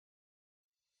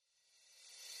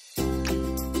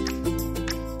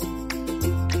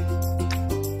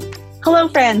Hello,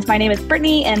 friends. My name is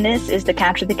Brittany, and this is the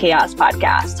Capture the Chaos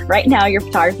podcast. Right now, your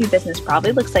photography business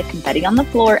probably looks like confetti on the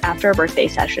floor after a birthday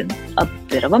session, a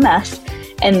bit of a mess.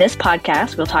 In this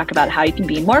podcast, we'll talk about how you can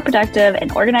be more productive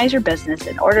and organize your business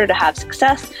in order to have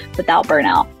success without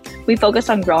burnout. We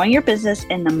focus on growing your business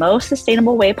in the most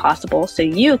sustainable way possible so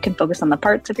you can focus on the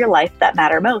parts of your life that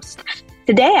matter most.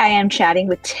 Today, I am chatting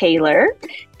with Taylor.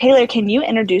 Taylor, can you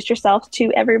introduce yourself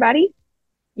to everybody?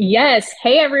 Yes.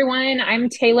 Hey, everyone. I'm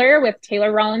Taylor with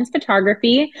Taylor Rollins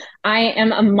Photography. I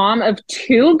am a mom of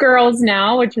two girls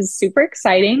now, which is super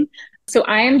exciting. So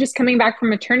I am just coming back from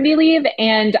maternity leave,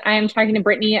 and I am talking to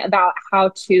Brittany about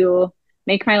how to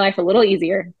make my life a little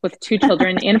easier with two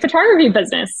children and a photography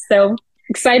business. So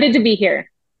excited to be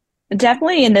here.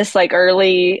 Definitely in this like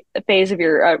early phase of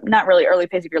your, not really early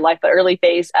phase of your life, but early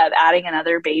phase of adding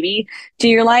another baby to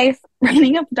your life,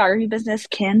 running a photography business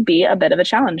can be a bit of a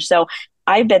challenge. So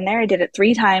I've been there. I did it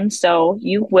 3 times. So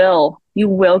you will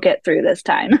get through this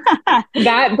time.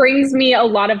 That brings me a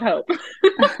lot of hope.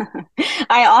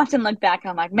 I often look back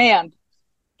and I'm like, man,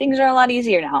 things are a lot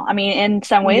easier now. I mean, in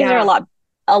some ways they're Yeah.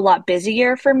 a lot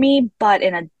busier for me, but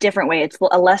in a different way. It's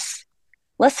a less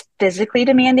physically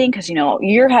demanding because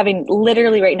you're having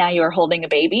literally right now you are holding a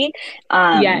baby,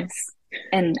 Yes.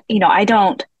 and I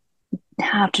don't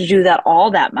have to do that all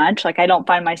that much. Like I don't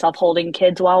find myself holding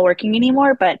kids while working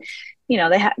anymore, but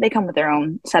they come with their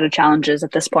own set of challenges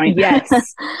at this point.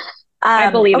 Yes. I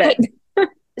believe Okay,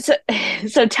 it.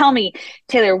 so tell me,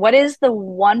 Taylor, what is the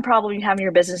one problem you have in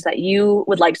your business that you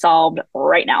would like solved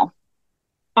right now?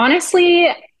 Honestly,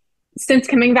 since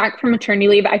coming back from maternity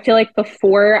leave, I feel like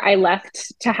before I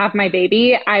left to have my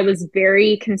baby, I was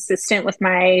very consistent with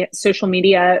my social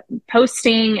media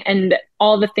posting and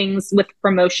all the things with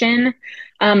promotion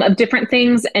of different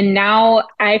things. And now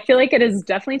I feel like it has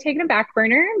definitely taken a back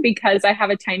burner because I have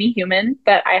a tiny human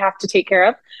that I have to take care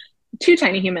of, two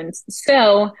tiny humans.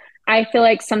 So I feel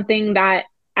like something that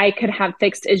I could have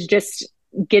fixed is just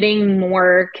getting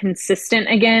more consistent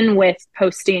again with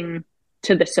posting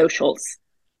to the socials.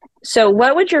 So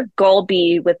what would your goal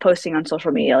be with posting on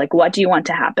social media? Like, what do you want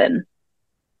to happen?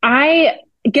 I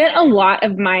get a lot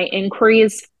of my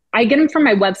inquiries. I get them from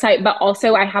my website, but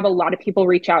also I have a lot of people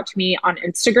reach out to me on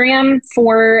Instagram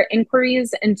for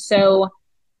inquiries. And so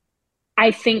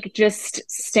I think just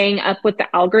staying up with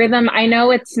the algorithm, I know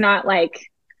it's not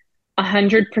like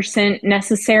 100%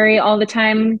 necessary all the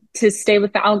time to stay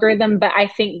with the algorithm, but I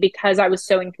think because I was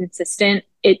so inconsistent,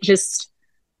 it just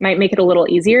might make it a little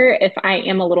easier if I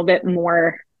am a little bit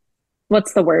more,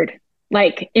 what's the word?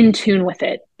 Like in tune with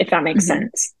it, if that makes Mhm.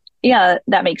 sense. Yeah,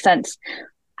 that makes sense.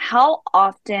 How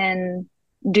often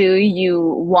do you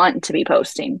want to be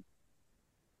posting?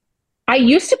 I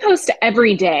used to post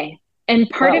every day, and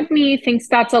part Whoa. of me thinks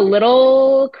that's a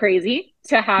little crazy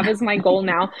to have as my goal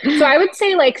now. So I would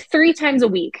say like 3 times a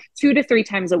week, 2 to 3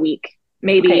 times a week, Okay,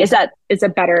 maybe is a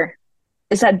better.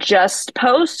 is that just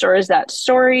posts or is that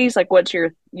stories? Like, what's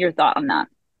your thought on that?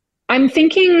 I'm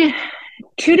thinking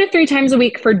 2 to 3 times a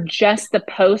week for just the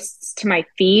posts to my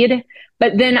feed,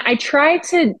 but then I try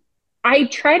to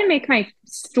make my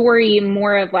story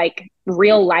more of like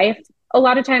real life a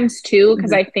lot of times too,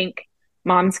 because Mhm. I think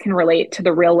moms can relate to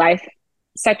the real life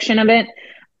section of it.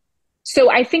 So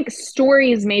I think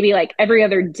stories maybe like every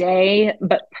other day,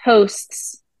 but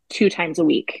posts 2 times a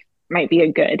week might be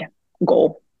a good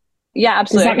goal. Yeah, Does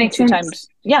absolutely. I that think make two sense? times,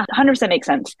 yeah, 100% makes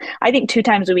sense. I think 2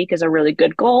 times a week is a really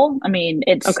good goal. I mean,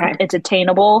 Okay. it's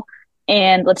attainable.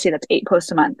 And let's see, that's 8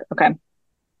 posts a month. Okay.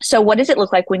 So what does it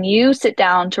look like when you sit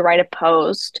down to write a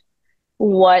post?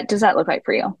 What does that look like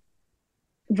for you?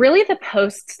 Really, the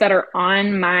posts that are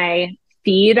on my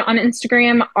feed on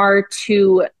Instagram are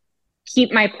to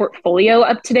keep my portfolio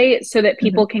up to date so that Mhm.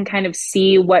 people can kind of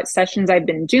see what sessions I've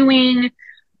been doing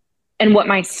and what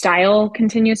my style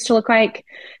continues to look like.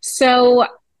 So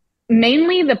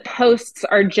mainly the posts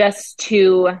are just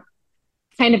to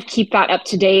kind of keep that up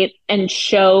to date and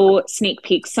show sneak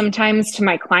peeks sometimes to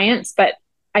my clients, but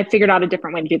I figured out a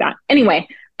different way to do that. Anyway,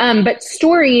 but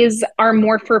stories are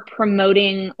more for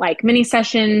promoting like mini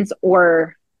sessions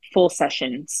or full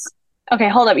sessions. Okay,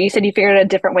 hold up. You said you figured out a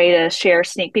different way to share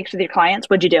sneak peeks with your clients.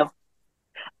 What'd you do?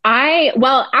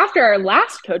 Well, after our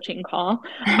last coaching call,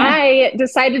 I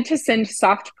decided to send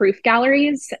soft proof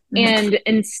galleries. And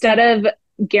instead of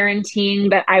guaranteeing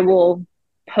that I will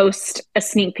post a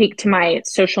sneak peek to my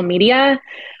social media,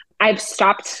 I've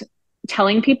stopped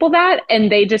telling people that,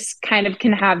 and they just kind of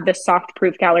can have the soft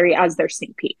proof gallery as their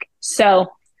sneak peek.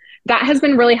 So that has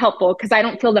been really helpful because I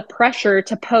don't feel the pressure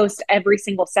to post every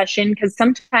single session. Because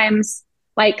sometimes,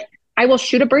 like, I will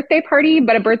shoot a birthday party,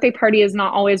 but a birthday party is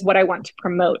not always what I want to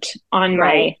promote on my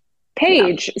Right. Yeah.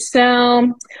 page.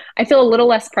 So I feel a little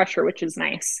less pressure, which is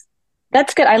nice.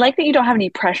 That's good. I like that you don't have any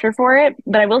pressure for it,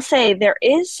 but I will say there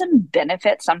is some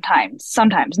benefit sometimes.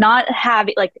 Sometimes not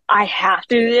having like I have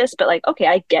to do this, but like okay,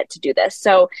 I get to do this.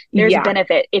 So there's a Yeah.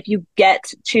 benefit if you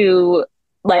get to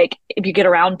like if you get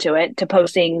around to it to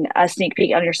posting a sneak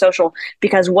peek on your social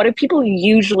because what do people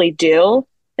usually do?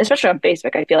 Especially on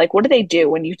Facebook, I feel like what do they do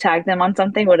when you tag them on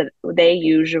something? What do they They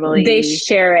usually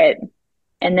share it.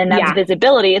 and then that's Yeah.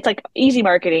 visibility. It's like easy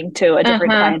marketing to a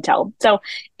different Uh-huh. clientele. So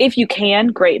if you can,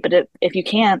 great. But if you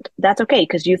can't, that's okay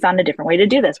because you found a different way to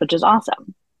do this, which is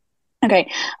awesome. Okay,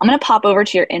 I'm going to pop over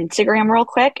to your Instagram real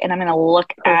quick and I'm going to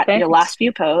look at your Perfect. last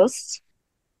few posts.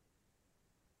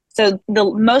 So the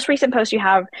most recent post you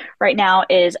have right now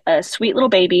is a sweet little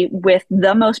baby with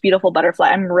the most beautiful butterfly.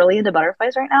 I'm really into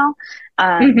butterflies right now.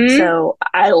 Mm-hmm. So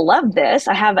I love this.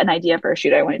 I have an idea for a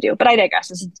shoot I want to do, but I digress.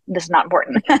 This is not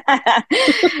important.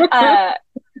 uh,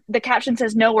 the caption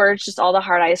says no words, just all the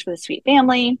hard eyes for the sweet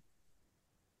family.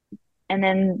 And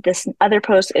then this other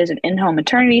post is an in-home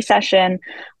maternity session.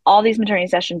 All these maternity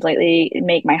sessions lately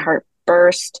make my heart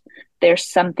burst. There's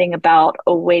something about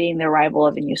awaiting the arrival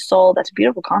of a new soul. That's a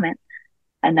beautiful comment.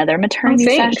 Another Oh, maternity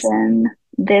thanks. session.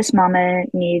 This mama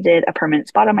needed a permanent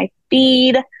spot on my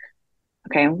feed.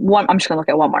 Okay, I'm just gonna look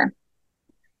at one more.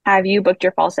 Have you booked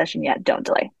your fall session yet? Don't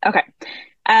delay. Okay.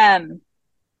 Um,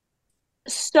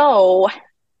 so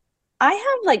I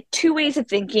have like two ways of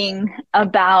thinking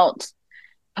about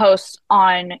posts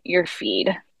on your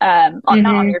feed. Not on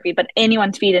Mm-hmm. your feed, but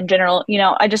anyone's feed in general.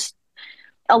 I just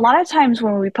a lot of times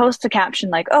when we post a caption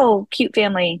like, "Oh, cute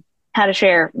family had a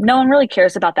share," no one really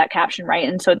cares about that caption, right?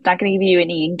 And so it's not going to give you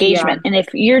any Yeah. engagement. And if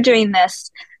you're doing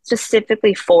this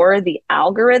specifically for the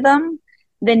algorithm,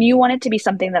 then you want it to be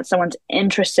something that someone's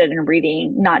interested in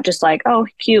reading, not just like, "Oh,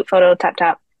 cute photo, tap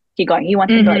tap." Keep going. You want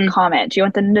them to like Mm-hmm. comment. You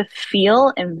want them to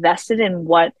feel invested in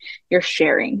what you're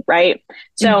sharing, right?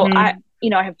 So Mm-hmm.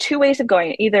 I have two ways of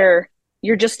going. Either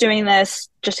you're just doing this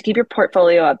just to keep your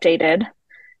portfolio updated.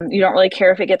 You don't really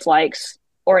care if it gets likes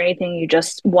or anything. You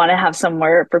just want to have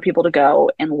somewhere for people to go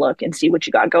and look and see what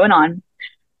you got going on.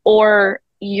 Or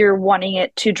you're wanting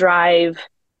it to drive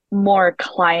more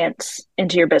clients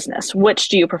into your business. Which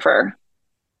do you prefer?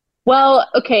 Well,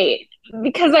 okay,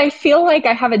 because I feel like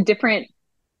I have a different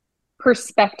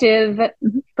perspective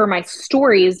Mm-hmm. for my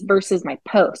stories versus my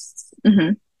posts.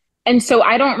 Mm-hmm. And so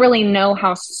I don't really know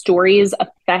how stories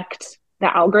affect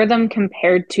the algorithm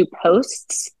compared to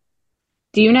posts.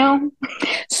 Do you know?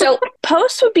 So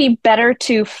posts would be better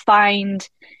to find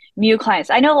new clients.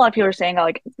 I know a lot of people are saying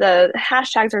like the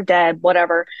hashtags are dead,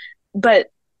 whatever,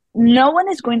 but no one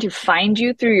is going to find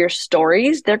you through your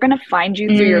stories. They're going to find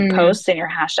you through your Mm, posts and your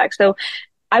hashtags. So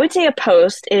I would say a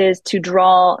post is to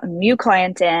draw new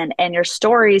clients in, and your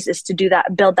stories is to do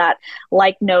that, build that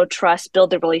like, know, trust, build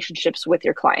the relationships with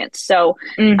your clients. So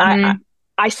I, I, hmm.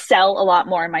 I sell a lot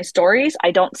more in my stories.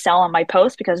 I don't sell on my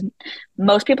posts because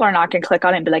most people are not going to click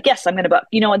on it and be like, yes, I'm going to book.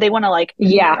 They want to like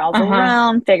Yeah. browse Uh-huh.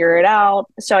 around, figure it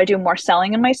out. So I do more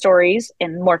selling in my stories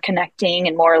and more connecting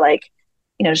and more like,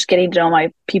 just getting to know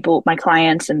my people, my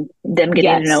clients, and them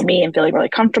getting to know Yes. me and feeling really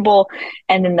comfortable.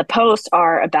 And then the posts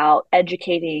are about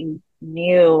educating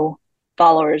new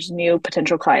followers, new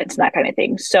potential clients, and that kind of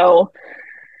thing. So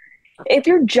if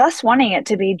you're just wanting it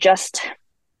to be just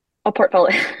a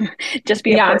portfolio, just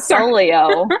be a Yeah. Sorry.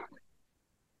 portfolio,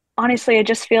 honestly, I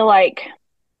just feel like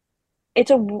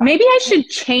it's a Maybe I should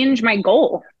change my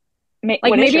goal. Like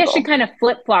what is maybe your I should goal? kind of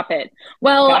flip flop it.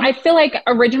 Well, Okay. I feel like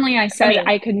originally I I said mean,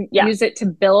 I could yeah. use it to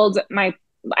build my,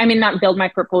 I mean, not build my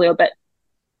portfolio, but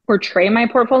portray my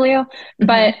portfolio. Mm-hmm.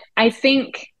 But I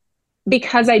think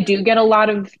because I do get a lot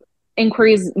of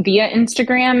inquiries via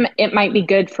Instagram, it might be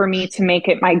good for me to make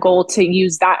it my goal to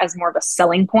use that as more of a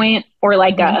selling point or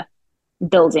like Mm-hmm. a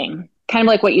building, kind of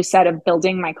like what you said of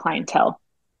building my clientele.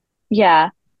 Yeah.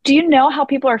 Do you know how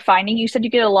people are finding you? You said you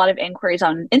get a lot of inquiries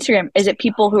on Instagram. Is it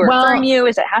people who are referring Well, you?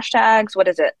 Is it hashtags? What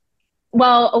is it?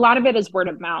 well, a lot of it is word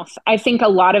of mouth. I think a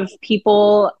lot of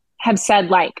people have said,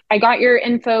 like, I got your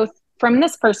info from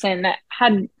this person that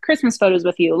had Christmas photos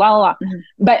with you, la la la. Mm-hmm.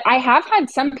 But I have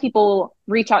had some people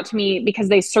reach out to me because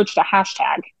they searched a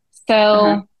hashtag.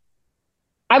 Uh-huh. So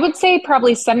I would say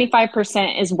probably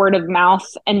 75% is word of mouth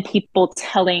and people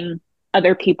telling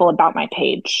other people about my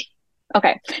page.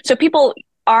 Okay. So people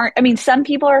aren't, I mean, some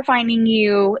people are finding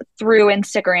you through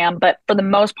Instagram, but for the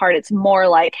most part, it's more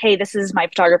like, hey, this is my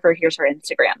photographer. Here's her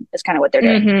Instagram, is kind of what they're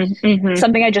doing. Mm-hmm, mm-hmm.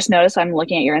 Something I just noticed, I'm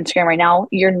looking at your Instagram right now.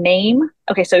 Your name,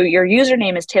 okay, so your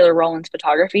username is Taylor Rollins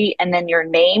Photography, and then your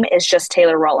name is just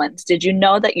Taylor Rollins. Did you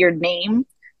know that your name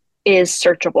is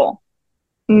searchable?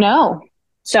 No, I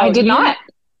So did you not.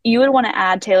 you would want to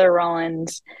add Taylor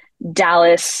Rowland's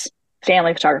Dallas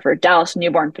family photographer, Dallas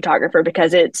newborn photographer,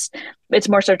 because it's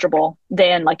more searchable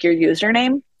than like your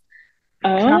username.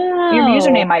 Not your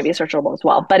username Oh, might be searchable as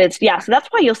well, but it's yeah. So that's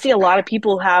why you'll see a lot of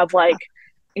people have like,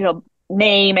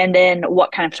 name and then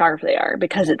what kind of photographer they are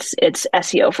because it's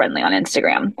SEO friendly on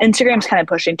Instagram. Instagram's kind of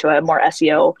pushing to a more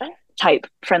SEO type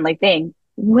friendly thing,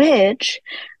 which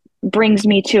brings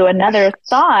me to another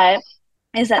thought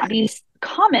is that these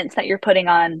comments that you're putting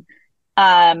on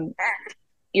um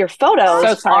your so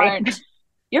photos sorry. aren't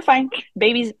you're fine.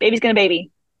 Baby's gonna baby.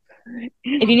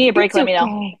 If you need a break, It's let me know.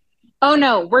 okay. Oh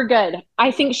no, we're good. I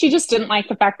think she just didn't like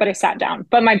the fact that I sat down,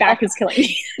 but my Oh, back is killing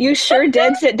me. you sure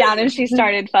did sit down and she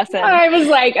started fussing. I was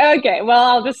like, okay, well,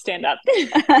 I'll just stand up.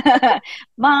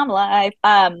 Mom life.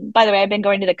 By the way, I've been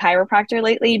going to the chiropractor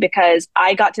lately because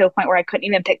I got to a point where I couldn't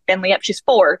even pick Finley up. She's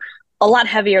 4, a lot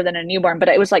heavier than a newborn, but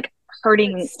it was like But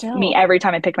hurting me still, every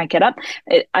time I picked my kid up.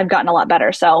 I've gotten a lot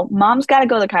better. So mom's got to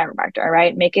go to the chiropractor, all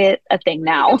right? Make it a thing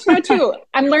really now. good to know too.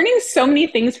 I'm learning so many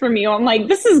things from you. I'm like,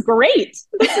 this is great.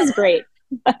 This is great.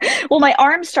 Well, my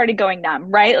arms started going numb,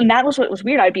 right? And that was what was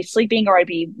weird. I'd be sleeping or I'd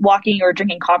be walking or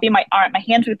drinking coffee. My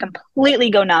hands would completely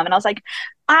go numb. And I was like,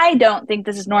 I don't think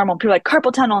this is normal. People are like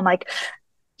carpal tunnel. I'm like,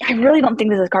 I really don't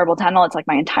think this is carpal tunnel. It's like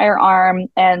my entire arm.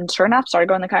 And sure enough, started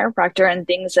going to the chiropractor and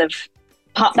things have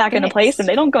popped back into place and Fixed.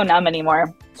 they don't go numb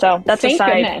anymore. So that's a Thank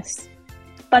side goodness.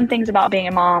 fun things about being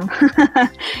a mom.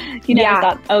 You never Yeah.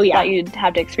 thought, Oh yeah. thought you'd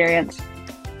have to experience.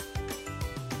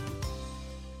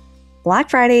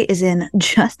 Black Friday is in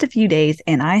just a few days,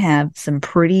 and I have some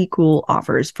pretty cool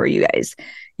offers for you guys.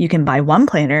 You can buy one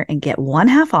planner and get one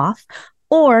half off,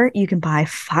 or you can buy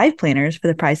 5 planners for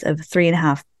the price of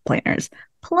 3.5 planners,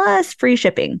 plus free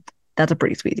shipping. That's a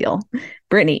pretty sweet deal.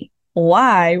 Brittany,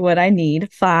 why would I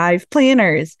need 5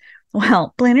 planners?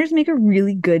 Well, planners make a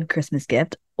really good Christmas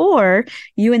gift, or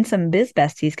you and some biz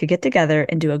besties could get together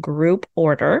and do a group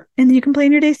order, and then you can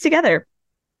plan your days together.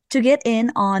 To get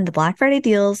in on the Black Friday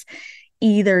deals,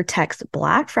 either text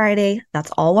Black Friday, that's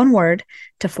all one word,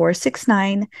 to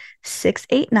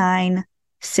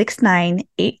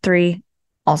 469-689-6983.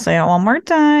 I'll say it one more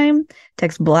time.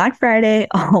 Text Black Friday,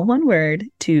 all one word,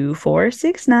 to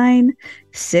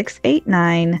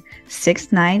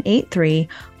 469-689-6983.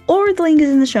 Or the link is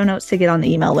in the show notes to get on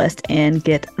the email list and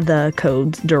get the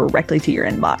codes directly to your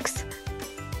inbox.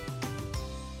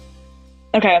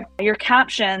 Okay, your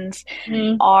captions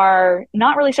are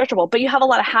not really searchable, but you have a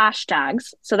lot of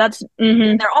hashtags. So they're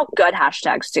all good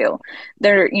hashtags too.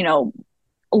 They're,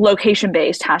 location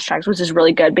based hashtags, which is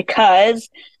really good because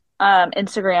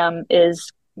Instagram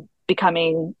is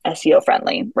becoming SEO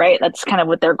friendly, right? That's kind of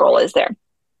what their goal is there.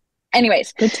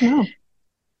 Anyways, Good to know.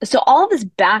 so all of this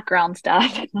background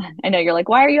stuff, I know you're like,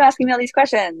 why are you asking me all these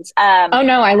questions? Oh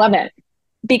no, I love it.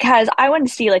 Because I want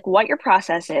to see like what your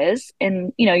process is.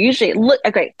 And, usually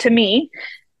okay, to me,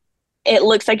 it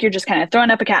looks like you're just kind of throwing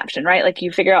up a caption, right? Like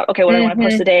you figure out, okay, what I want to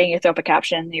post today, and you throw up a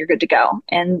caption, and you're good to go.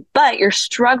 But you're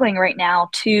struggling right now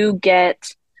to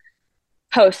get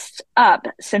posts up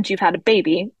since you've had a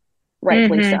baby,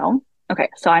 rightfully so. Okay,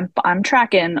 so I'm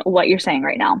tracking what you're saying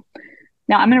right now.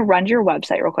 Now I'm going to run to your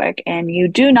website real quick, and you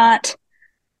do not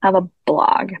have a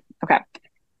blog. Okay.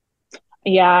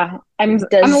 Yeah, I'm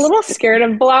a little scared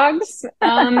of blogs.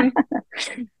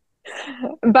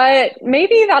 But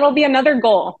maybe that'll be another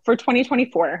goal for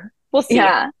 2024. We'll see.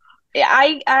 Yeah.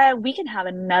 We can have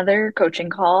another coaching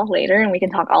call later and we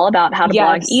can talk all about how to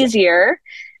blog easier.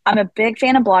 I'm a big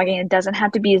fan of blogging. It doesn't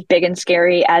have to be as big and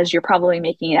scary as you're probably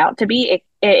making it out to be.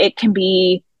 It can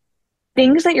be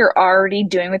things that you're already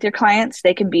doing with your clients.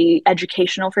 They can be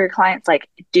educational for your clients. Like,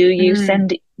 do you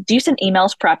send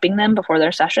emails prepping them before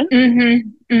their session?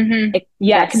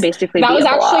 Yes. That can basically that be was a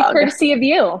actually blog. Courtesy of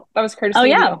you. That was courtesy of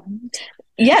you.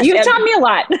 Yes. You've taught me a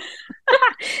lot.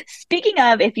 Speaking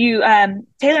of, if you,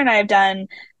 Taylor and I have done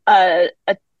a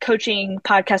coaching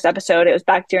podcast episode. It was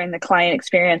back during the client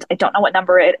experience. I don't know what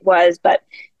number it was, but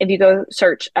if you go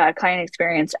search client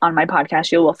experience on my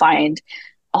podcast, you will find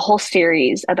a whole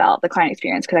series about the client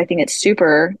experience because I think it's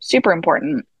super, super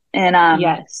important. And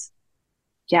yes.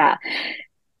 Yeah.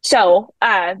 So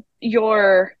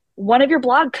one of your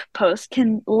blog posts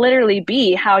can literally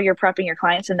be how you're prepping your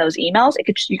clients in those emails.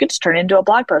 You could just turn it into a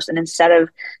blog post, and instead of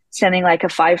sending like a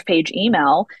 5-page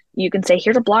email, you can say,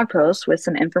 here's a blog post with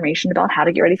some information about how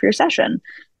to get ready for your session.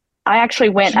 I actually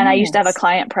went and I used to have a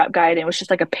client prep guide, and it was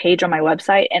just like a page on my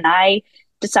website, and I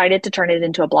decided to turn it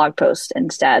into a blog post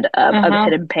instead of a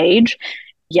hidden page.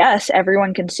 Yes,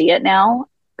 everyone can see it now,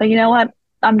 but you know what?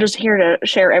 I'm just here to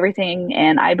share everything.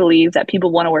 And I believe that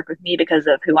people want to work with me because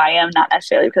of who I am, not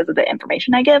necessarily because of the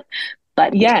information I give,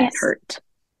 but it can't hurt.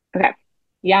 Okay.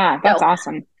 Yeah, that's So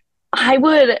awesome. I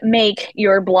would make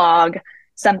your blog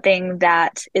something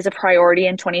that is a priority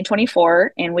in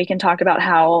 2024. And we can talk about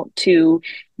how to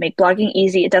make blogging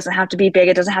easy. It doesn't have to be big,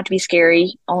 it doesn't have to be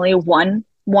scary. Only one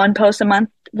post a month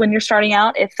when you're starting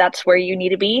out, if that's where you need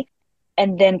to be.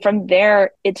 And then from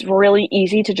there, it's really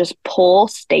easy to just pull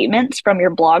statements from your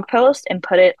blog post and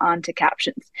put it onto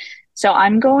captions. So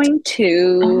I'm going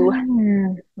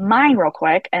to mine real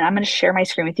quick and I'm going to share my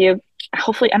screen with you.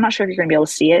 Hopefully, I'm not sure if you're going to be able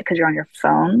to see it because you're on your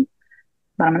phone,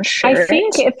 but I'm going to I share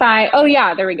think it. oh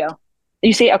yeah, there we go.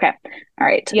 You see? Okay. All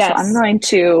right. Yes. So I'm going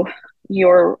to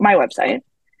my website.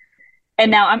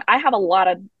 And now I have a lot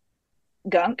of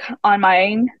gunk on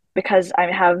mine because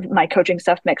I have my coaching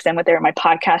stuff mixed in with there. My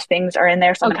podcast things are in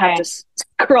there. So I'm going to have to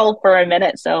scroll for a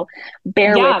minute. So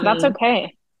bear with me. Yeah, that's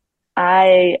okay.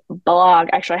 I blog.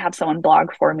 Actually, I have someone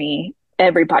blog for me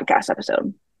every podcast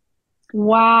episode.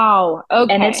 Wow.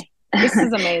 Okay. And it's this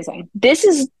is amazing.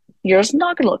 Yours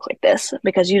not going to look like this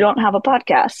because you don't have a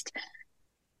podcast.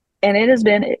 And it has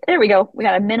been, there we go. We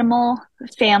got a minimal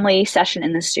family session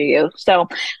in the studio. So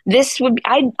this would be,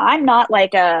 I'm not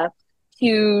like a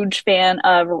huge fan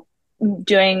of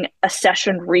doing a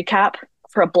session recap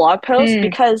for a blog post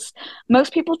because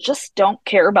most people just don't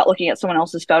care about looking at someone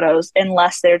else's photos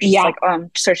unless they're just like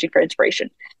searching for inspiration.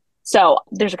 So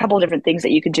there's a couple of different things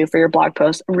that you can do for your blog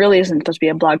post. It really isn't supposed to be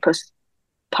a blog post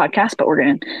podcast, but we're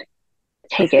going to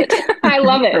take it. I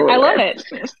love it. I love it.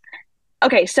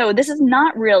 Okay, so this is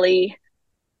not really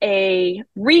a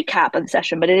recap of the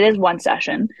session, but it is one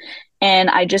session. And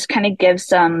I just kind of give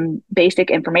some basic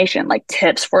information like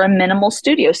tips for a minimal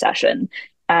studio session,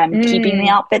 keeping the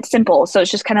outfit simple. So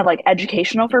it's just kind of like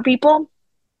educational for people.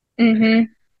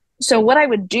 So what I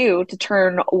would do to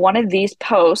turn one of these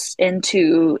posts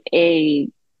into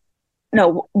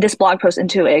this blog post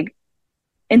into a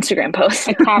Instagram post.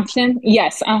 A caption?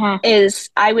 Yes. Is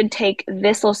I would take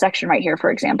this little section right here,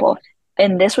 for example,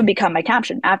 and this would become my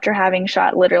caption. After having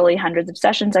shot literally hundreds of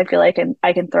sessions, I feel like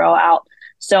I can throw out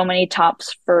so many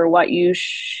tops for what you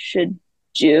should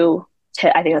do.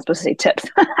 I think I was supposed to say tips.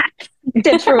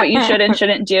 Tips for what you should and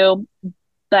shouldn't do.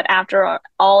 But after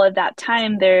all of that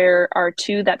time, there are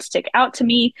two that stick out to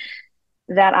me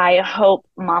that I hope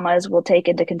mamas will take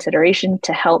into consideration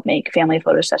to help make family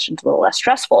photo sessions a little less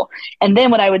stressful. And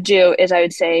then what I would do is I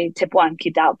would say, tip 1,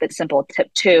 keep the outfit simple. Tip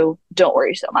 2, don't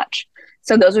worry so much.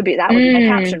 So that would be my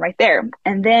caption right there.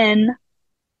 And then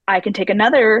I can take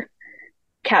another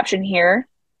caption here.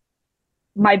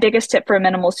 My biggest tip for a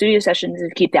minimal studio sessions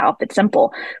is keep the outfit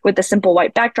simple. With a simple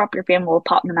white backdrop, your family will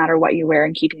pop no matter what you wear,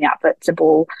 and keeping the outfit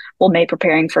simple will make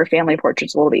preparing for family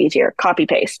portraits a little bit easier. Copy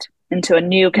paste into a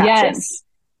new caption. Yes.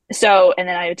 So, and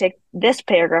then I would take this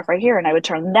paragraph right here and I would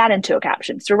turn that into a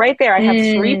caption. So right there, I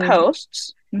have 3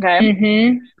 posts.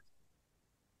 Okay.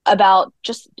 About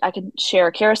I can share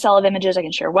a carousel of images. I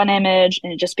can share one image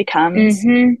and it just becomes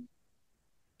 3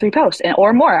 posts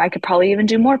or more. I could probably even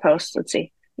do more posts. Let's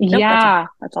see. Nope,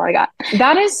 that's all I got.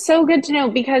 That is so good to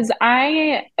know because so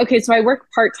I work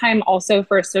part-time also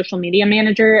for a social media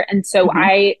manager. And so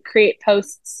I create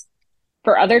posts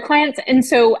for other clients. And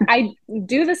so I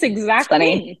do this exact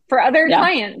thing for other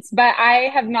clients, but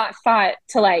I have not thought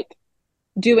to like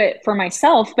do it for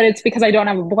myself, but it's because I don't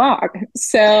have a blog.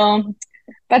 So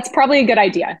that's probably a good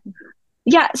idea.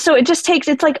 Yeah. So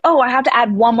it's like, oh, I have to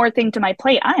add one more thing to my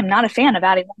plate. I am not a fan of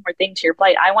adding one more thing to your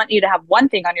plate. I want you to have one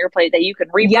thing on your plate that you can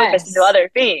repurpose into other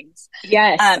things.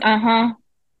 Yes.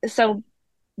 So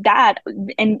that,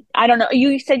 and I don't know,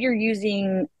 you said you're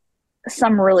using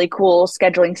some really cool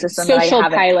scheduling system. Social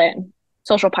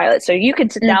Pilot. So you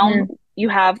can sit down, you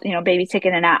have, baby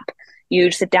taking a nap. You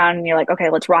sit down and you're like,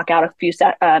 okay, let's rock out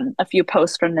a few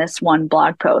posts from this one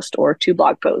blog post or 2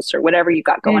 blog posts or whatever you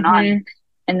got going on.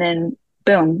 And then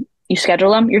boom, you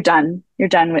schedule them. You're done. You're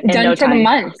done with done for the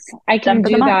month. I can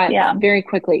do that very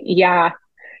quickly. Yeah.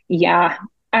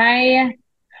 I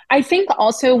think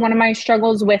also one of my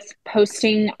struggles with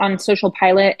posting on Social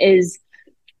Pilot is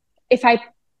if I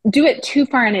do it too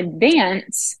far in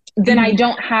advance, then I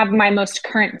don't have my most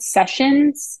current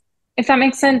sessions, if that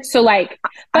makes sense. So like,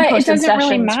 but it doesn't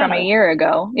really matter. From a year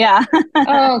ago. Yeah.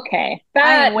 Okay.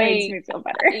 That makes me feel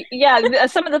better. Yeah.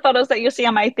 Some of the photos that you'll see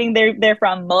on my thing, they're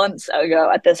from months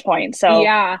ago at this point. So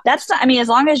that's not, as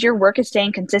long as your work is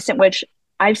staying consistent, which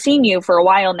I've seen you for a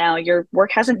while now, your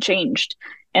work hasn't changed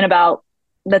in about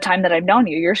the time that I've known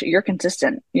you. You're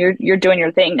consistent. You're doing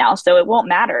your thing now. So it won't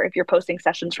matter if you're posting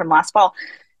sessions from last fall,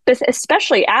 but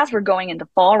especially as we're going into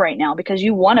fall right now, because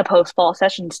you want to post fall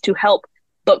sessions to help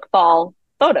book fall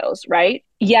photos, right?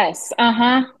 Yes. So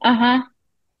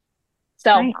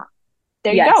right.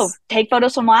 There you go. Take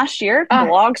photos from last year,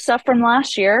 blog stuff from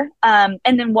last year. And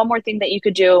then one more thing that you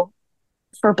could do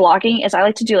for blogging is I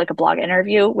like to do like a blog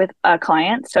interview with a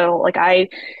client. So like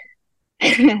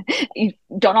you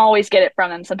don't always get it from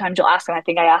them. Sometimes you'll ask them. I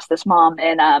think I asked this mom,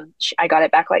 and I got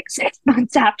it back like 6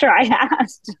 months after I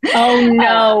asked. Oh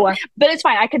no! But it's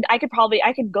fine. I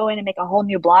could go in and make a whole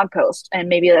new blog post and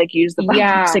maybe like use the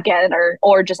post again,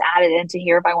 or just add it into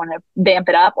here if I want to vamp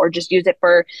it up, or just use it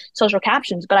for social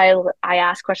captions. But I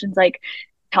ask questions like,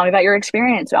 tell me about your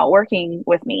experience about working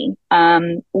with me.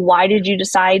 Why did you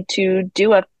decide to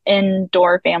do a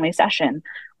indoor family session?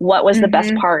 What was the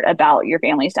best part about your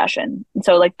family session? And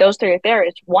so like those three right there,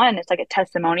 it's like a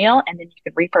testimonial, and then you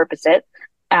can repurpose it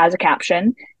as a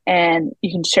caption, and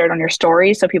you can share it on your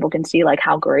story so people can see like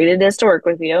how great it is to work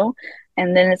with you.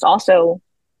 And then it's also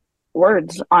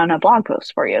words on a blog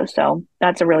post for you. So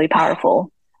that's a really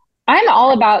powerful. I'm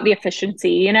all about the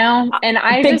efficiency, and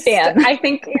I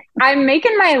think I'm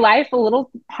making my life a little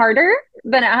harder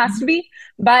than it has to be,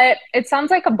 but it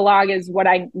sounds like a blog is what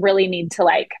I really need to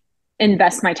like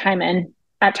invest my time in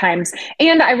at times.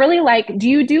 And I really do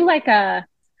you do like a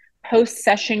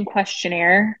post-session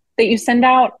questionnaire that you send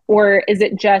out, or is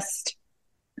it just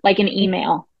like an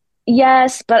email?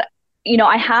 Yes, but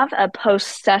I have a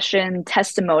post-session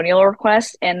testimonial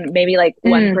request, and maybe like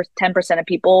 10% of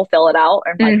people fill it out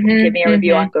and like give me a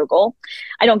review on Google.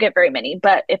 I don't get very many,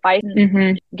 but if I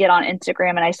get on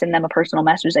Instagram and I send them a personal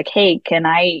message like, hey, can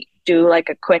I do like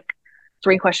a quick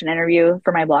 3-question interview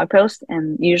for my blog post?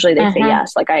 And usually they say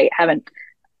yes. Like I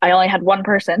only had one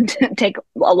person take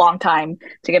a long time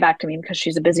to get back to me because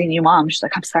she's a busy new mom. She's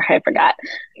like, I'm sorry, I forgot.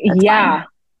 That's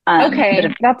fine.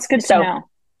 Okay. That's good to know.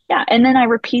 Yeah. And then I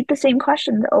repeat the same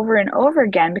questions over and over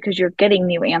again because you're getting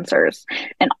new answers.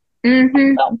 And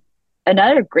also,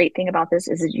 another great thing about this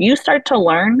is that you start to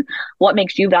learn what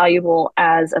makes you valuable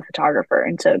as a photographer.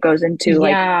 And so it goes into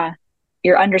like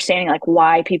you're understanding like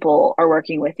why people are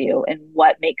working with you and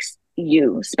what makes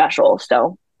you special.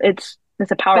 So it's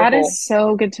a powerful. That is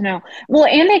so good to know. Well,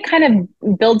 and it kind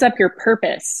of builds up your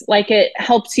purpose. Like it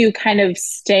helps you kind of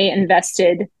stay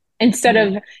invested instead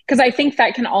of, because I think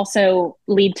that can also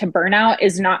lead to burnout,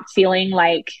 is not feeling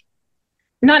like,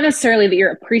 not necessarily that you're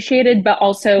appreciated, but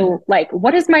also like,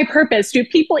 what is my purpose? Do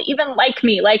people even like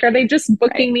me? Like, are they just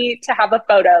booking me to have a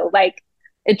photo? Like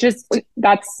it just,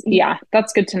 that's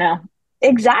good to know.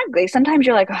 Exactly. Sometimes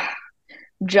you're like,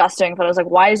 just doing photos.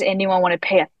 Like, why does anyone want to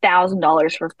pay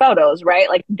 $1,000 for photos, right?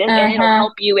 Like this, and it'll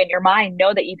help you in your mind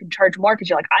know that you can charge more because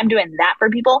you're like, I'm doing that for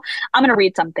people. I'm going to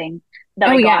read something that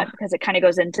I got because it kind of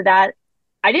goes into that.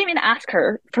 I didn't even ask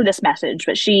her for this message,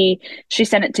 but she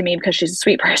sent it to me because she's a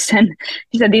sweet person.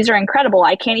 She said, these are incredible.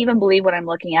 I can't even believe what I'm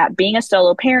looking at. Being a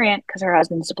solo parent, because her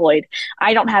husband's deployed,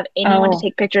 I don't have anyone to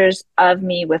take pictures of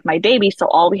me with my baby, so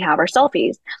all we have are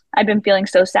selfies. I've been feeling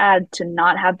so sad to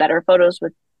not have better photos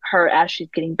with her as she's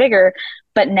getting bigger,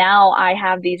 but now I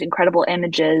have these incredible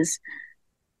images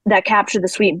that capture the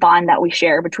sweet bond that we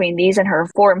share between these and her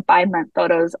 4 and 5 month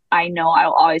photos. I know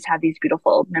I'll always have these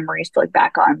beautiful memories to look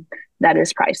back on. That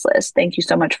is priceless. Thank you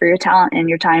so much for your talent and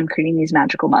your time creating these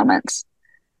magical moments.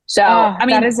 So I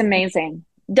mean, that is amazing.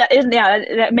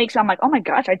 That makes I'm like, oh my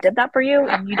gosh, I did that for you,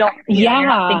 and you don't you're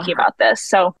not thinking about this.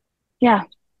 So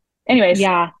anyways,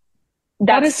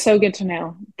 that is so good to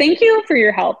know. Thank you for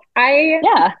your help. I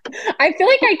feel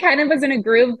like I kind of was in a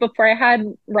groove before I had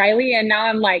Riley, and now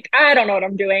I'm like, I don't know what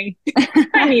I'm doing.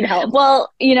 I need help.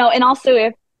 Well, and also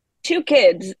if 2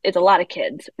 kids is a lot of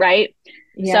kids, right?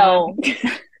 So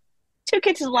 2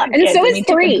 kids is a lot of kids. And so is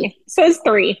 3. So is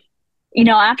 3.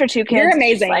 After 2 kids, you're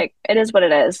amazing. Like it is what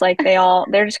it is. Like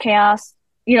they're just chaos.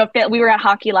 We were at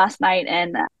hockey last night,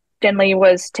 and Finley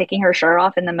was taking her shirt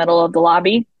off in the middle of the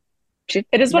lobby.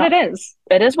 It is what it is.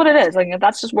 It is what it is. Like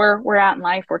that's just where we're at in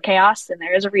life. We're chaos, and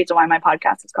there is a reason why my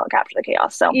podcast is called Capture the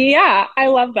Chaos. So yeah, I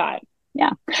love that.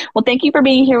 Yeah. Well, thank you for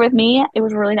being here with me. It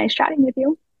was really nice chatting with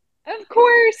you. Of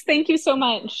course. Thank you so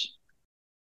much.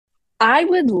 I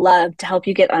would love to help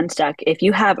you get unstuck. If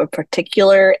you have a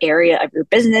particular area of your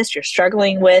business you're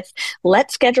struggling with,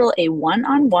 let's schedule a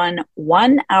one-on-one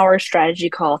 1-hour strategy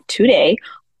call today.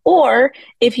 Or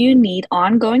if you need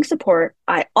ongoing support,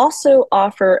 I also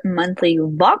offer monthly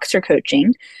Voxer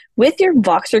coaching. With your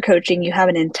Voxer coaching, you have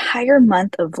an entire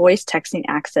month of voice texting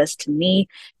access to me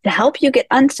to help you get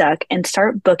unstuck and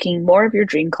start booking more of your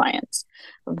dream clients.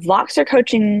 Voxer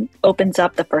coaching opens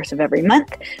up the first of every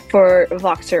month. For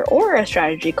Voxer or a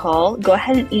strategy call, go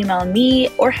ahead and email me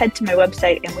or head to my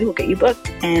website and we will get you booked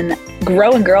and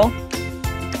grow and girl.